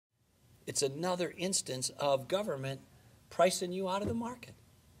It's another instance of government pricing you out of the market.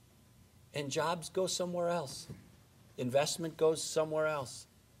 And jobs go somewhere else. Investment goes somewhere else.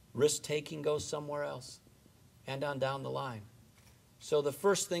 Risk-taking goes somewhere else. And on down the line. So the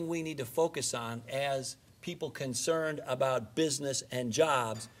first thing we need to focus on as people concerned about business and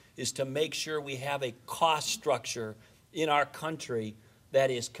jobs is to make sure we have a cost structure in our country that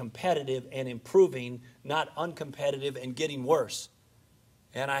is competitive and improving, not uncompetitive and getting worse.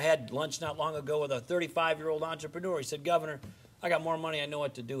 And I had lunch not long ago with a 35-year-old entrepreneur. He said, Governor, I got more money I know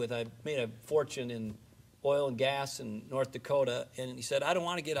what to do with. I made a fortune in oil and gas in North Dakota. And he said, I don't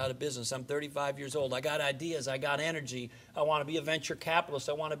want to get out of business. I'm 35 years old. I got ideas. I got energy. I want to be a venture capitalist.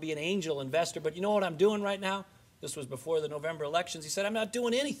 I want to be an angel investor. But you know what I'm doing right now? This was before the November elections. He said, I'm not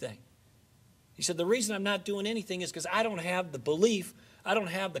doing anything. He said, the reason I'm not doing anything is because I don't have the belief, I don't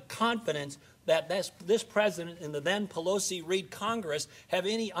have the confidence that this president and the then Pelosi-Reed Congress have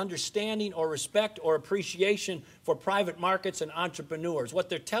any understanding or respect or appreciation for private markets and entrepreneurs. What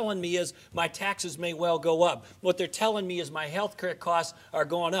they're telling me is my taxes may well go up. What they're telling me is my health care costs are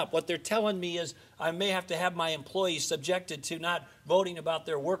going up. What they're telling me is I may have to have my employees subjected to not voting about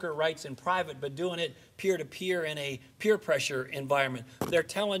their worker rights in private, but doing it peer-to-peer in a peer pressure environment. They're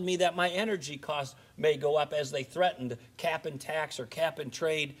telling me that my energy costs may go up as they threatened cap and tax or cap and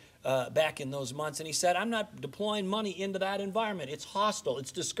trade back in those months. And he said, I'm not deploying money into that environment. It's hostile.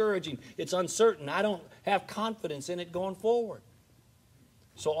 It's discouraging. It's uncertain. I don't have confidence in it going forward.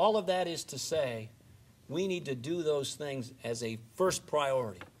 So all of that is to say we need to do those things as a first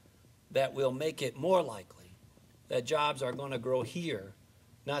priority that will make it more likely that jobs are going to grow here,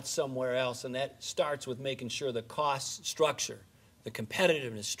 not somewhere else. And that starts with making sure the cost structure, the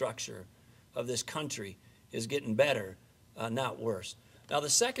competitiveness structure of this country is getting better, not worse. Now, the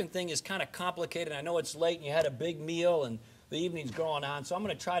second thing is kind of complicated. I know it's late and you had a big meal and the evening's going on, so I'm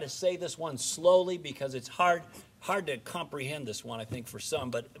going to try to say this one slowly because it's hard to comprehend this one, I think, for some,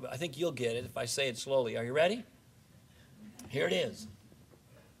 but I think you'll get it if I say it slowly. Are you ready? Here it is.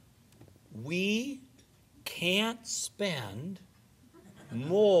 We can't spend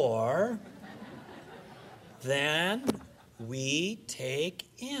more than we take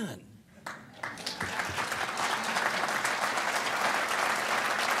in.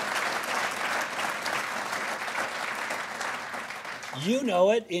 You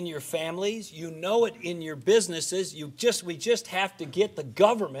know it in your families. You know it in your businesses. We just have to get the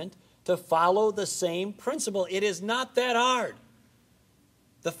government to follow the same principle. It is not that hard.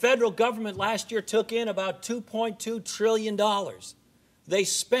 The federal government last year took in about $2.2 trillion. They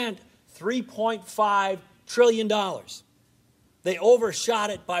spent $3.5 trillion. They overshot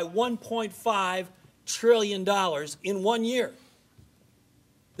it by $1.5 trillion in 1 year.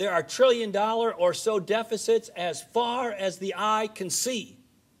 There are $1 trillion or so deficits as far as the eye can see.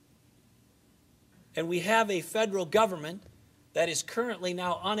 And we have a federal government that is currently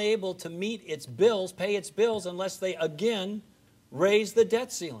now unable to meet its bills, pay its bills, unless they again raise the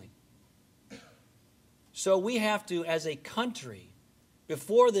debt ceiling. So we have to, as a country,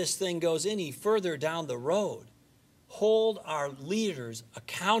 before this thing goes any further down the road, hold our leaders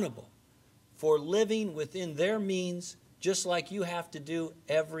accountable for living within their means, just like you have to do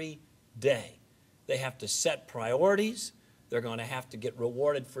every day. They have to set priorities. They're going to have to get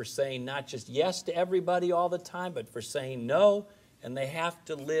rewarded for saying not just yes to everybody all the time, but for saying no, and they have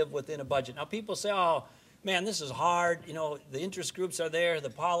to live within a budget. Now, people say, oh, man, this is hard. You know, the interest groups are there, the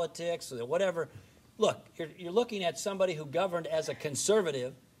politics, the whatever. Look, you're looking at somebody who governed as a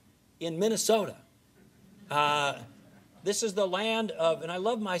conservative in Minnesota. This is the land of, and I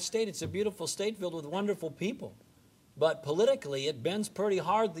love my state. It's a beautiful state filled with wonderful people. But politically, it bends pretty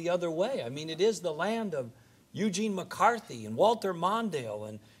hard the other way. I mean, it is the land of Eugene McCarthy and Walter Mondale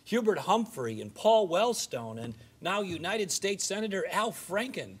and Hubert Humphrey and Paul Wellstone and now United States Senator Al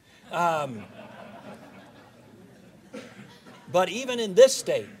Franken. But even in this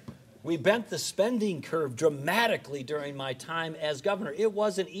state, we bent the spending curve dramatically during my time as governor. It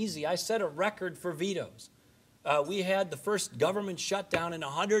wasn't easy. I set a record for vetoes. We had the first government shutdown in a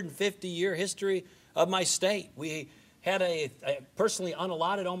 150-year history of my state. We had a personally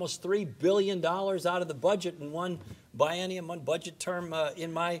unallotted almost $3 billion out of the budget in one biennium, one budget term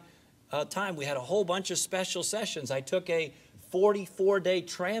in my time. We had a whole bunch of special sessions. I took a 44-day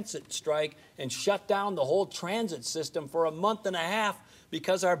transit strike and shut down the whole transit system for a month and a half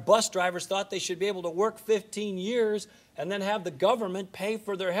because our bus drivers thought they should be able to work 15 years and then have the government pay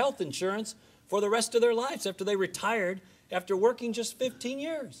for their health insurance for the rest of their lives after they retired after working just 15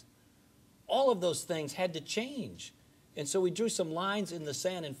 years. All of those things had to change. And so we drew some lines in the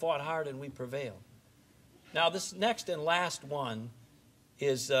sand and fought hard, and we prevailed. Now, this next and last one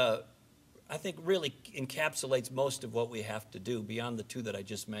is I think really encapsulates most of what we have to do beyond the two that I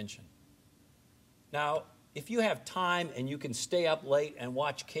just mentioned. Now, if you have time and you can stay up late and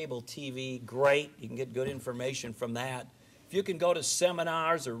watch cable TV, great. You can get good information from that. If you can go to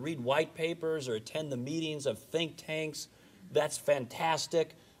seminars or read white papers or attend the meetings of think tanks, that's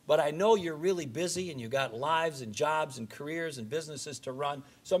fantastic. But I know you're really busy and you've got lives and jobs and careers and businesses to run.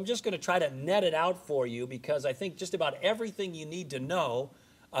 So I'm just going to try to net it out for you, because I think just about everything you need to know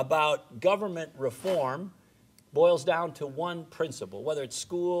about government reform boils down to one principle, whether it's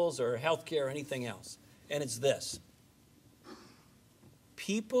schools or healthcare or anything else. And it's this: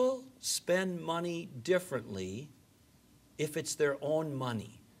 people spend money differently if it's their own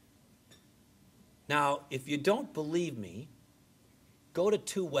money. Now, if you don't believe me, go to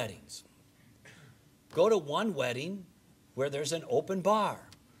 2 weddings. Go to one wedding where there's an open bar,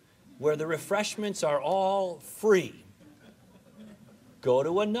 where the refreshments are all free. Go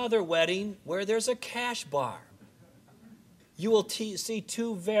to another wedding where there's a cash bar. You will see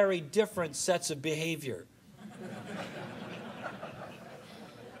 2 very different sets of behavior.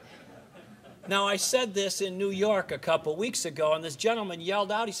 Now, I said this in New York a couple weeks ago, and this gentleman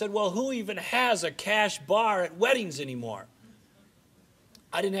yelled out, he said, "Well, who even has a cash bar at weddings anymore?"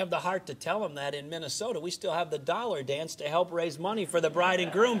 I didn't have the heart to tell him that in Minnesota. We still have the dollar dance to help raise money for the bride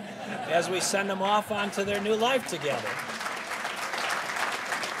and groom as we send them off onto their new life together.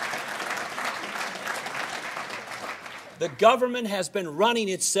 The government has been running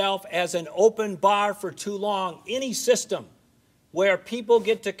itself as an open bar for too long. Any system where people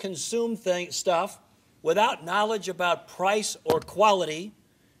get to consume stuff without knowledge about price or quality,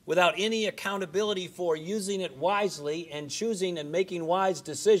 without any accountability for using it wisely and choosing and making wise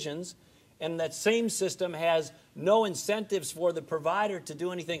decisions, and that same system has no incentives for the provider to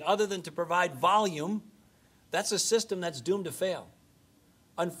do anything other than to provide volume, that's a system that's doomed to fail.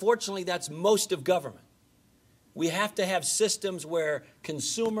 Unfortunately, that's most of government. We have to have systems where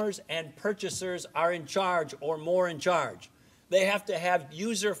consumers and purchasers are in charge or more in charge. They have to have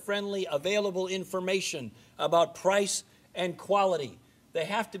user-friendly, available information about price and quality. They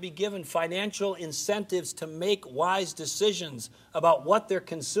have to be given financial incentives to make wise decisions about what they're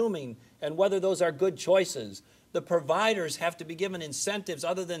consuming and whether those are good choices. The providers have to be given incentives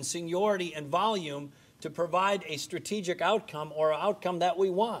other than seniority and volume to provide a strategic outcome or an outcome that we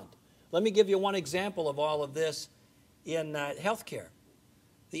want. Let me give you one example of all of this in healthcare.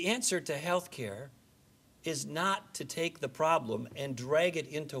 The answer to healthcare is not to take the problem and drag it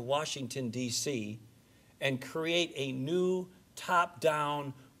into Washington, D.C. and create a new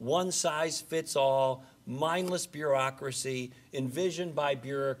top-down, one-size-fits-all, mindless bureaucracy envisioned by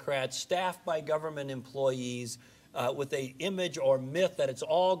bureaucrats, staffed by government employees, with an image or myth that it's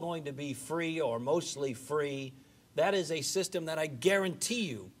all going to be free or mostly free. That is a system that I guarantee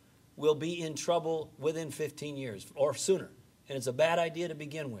you will be in trouble within 15 years or sooner, and it's a bad idea to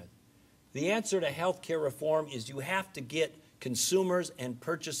begin with. The answer to health care reform is you have to get consumers and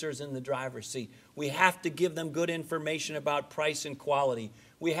purchasers in the driver's seat. We have to give them good information about price and quality.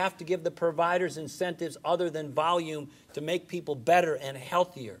 We have to give the providers incentives other than volume to make people better and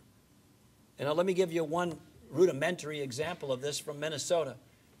healthier. And now let me give you one rudimentary example of this from Minnesota.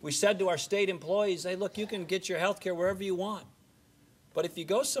 We said to our state employees, hey, look, you can get your health care wherever you want. But if you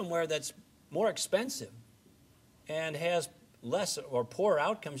go somewhere that's more expensive and has less or poorer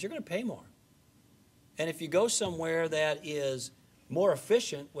outcomes, you're going to pay more. And if you go somewhere that is more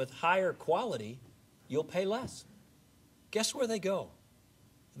efficient with higher quality, you'll pay less. Guess where they go?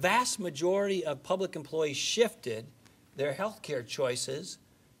 Vast majority of public employees shifted their health care choices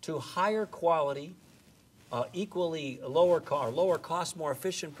to higher quality, equally lower cost, more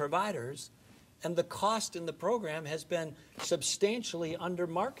efficient providers, and the cost in the program has been substantially under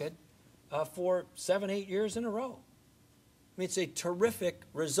market for 7-8 years in a row. I mean, it's a terrific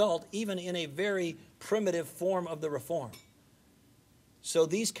result, even in a very primitive form of the reform. So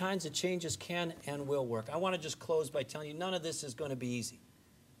these kinds of changes can and will work. I want to just close by telling you none of this is going to be easy.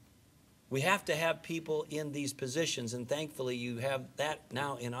 We have to have people in these positions, and thankfully you have that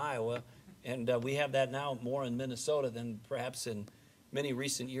now in Iowa, and we have that now more in Minnesota than perhaps in many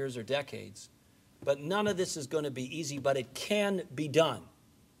recent years or decades. But none of this is going to be easy, but it can be done.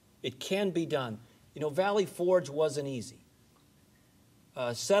 It can be done. You know, Valley Forge wasn't easy.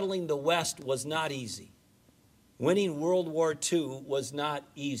 Settling the West was not easy. Winning World War II was not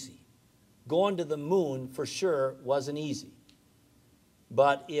easy. Going to the moon, for sure, wasn't easy.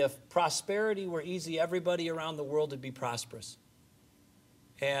 But if prosperity were easy, everybody around the world would be prosperous.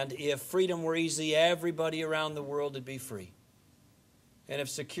 And if freedom were easy, everybody around the world would be free. And if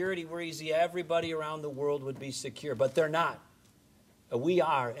security were easy, everybody around the world would be secure. But they're not. We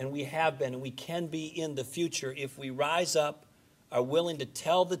are, and we have been, and we can be in the future if we rise up, are willing to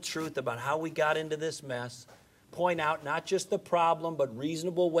tell the truth about how we got into this mess, point out not just the problem, but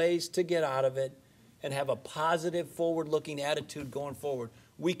reasonable ways to get out of it, and have a positive, forward-looking attitude going forward.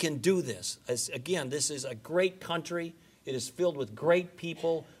 We can do this. Again, this is a great country. It is filled with great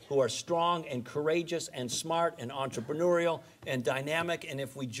people who are strong and courageous and smart and entrepreneurial and dynamic. And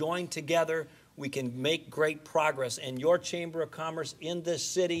if we join together, we can make great progress. And your Chamber of Commerce in this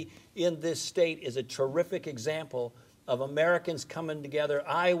city, in this state, is a terrific example of Americans coming together,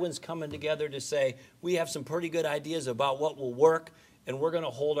 Iowans coming together to say, we have some pretty good ideas about what will work, and we're going to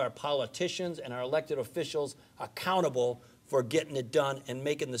hold our politicians and our elected officials accountable for getting it done and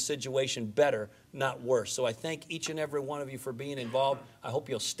making the situation better, not worse. So I thank each and every one of you for being involved. I hope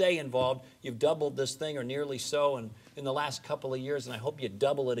you'll stay involved. You've doubled this thing, or nearly so, in the last couple of years, and I hope you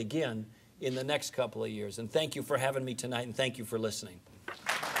double it again in the next couple of years. And thank you for having me tonight, and thank you for listening.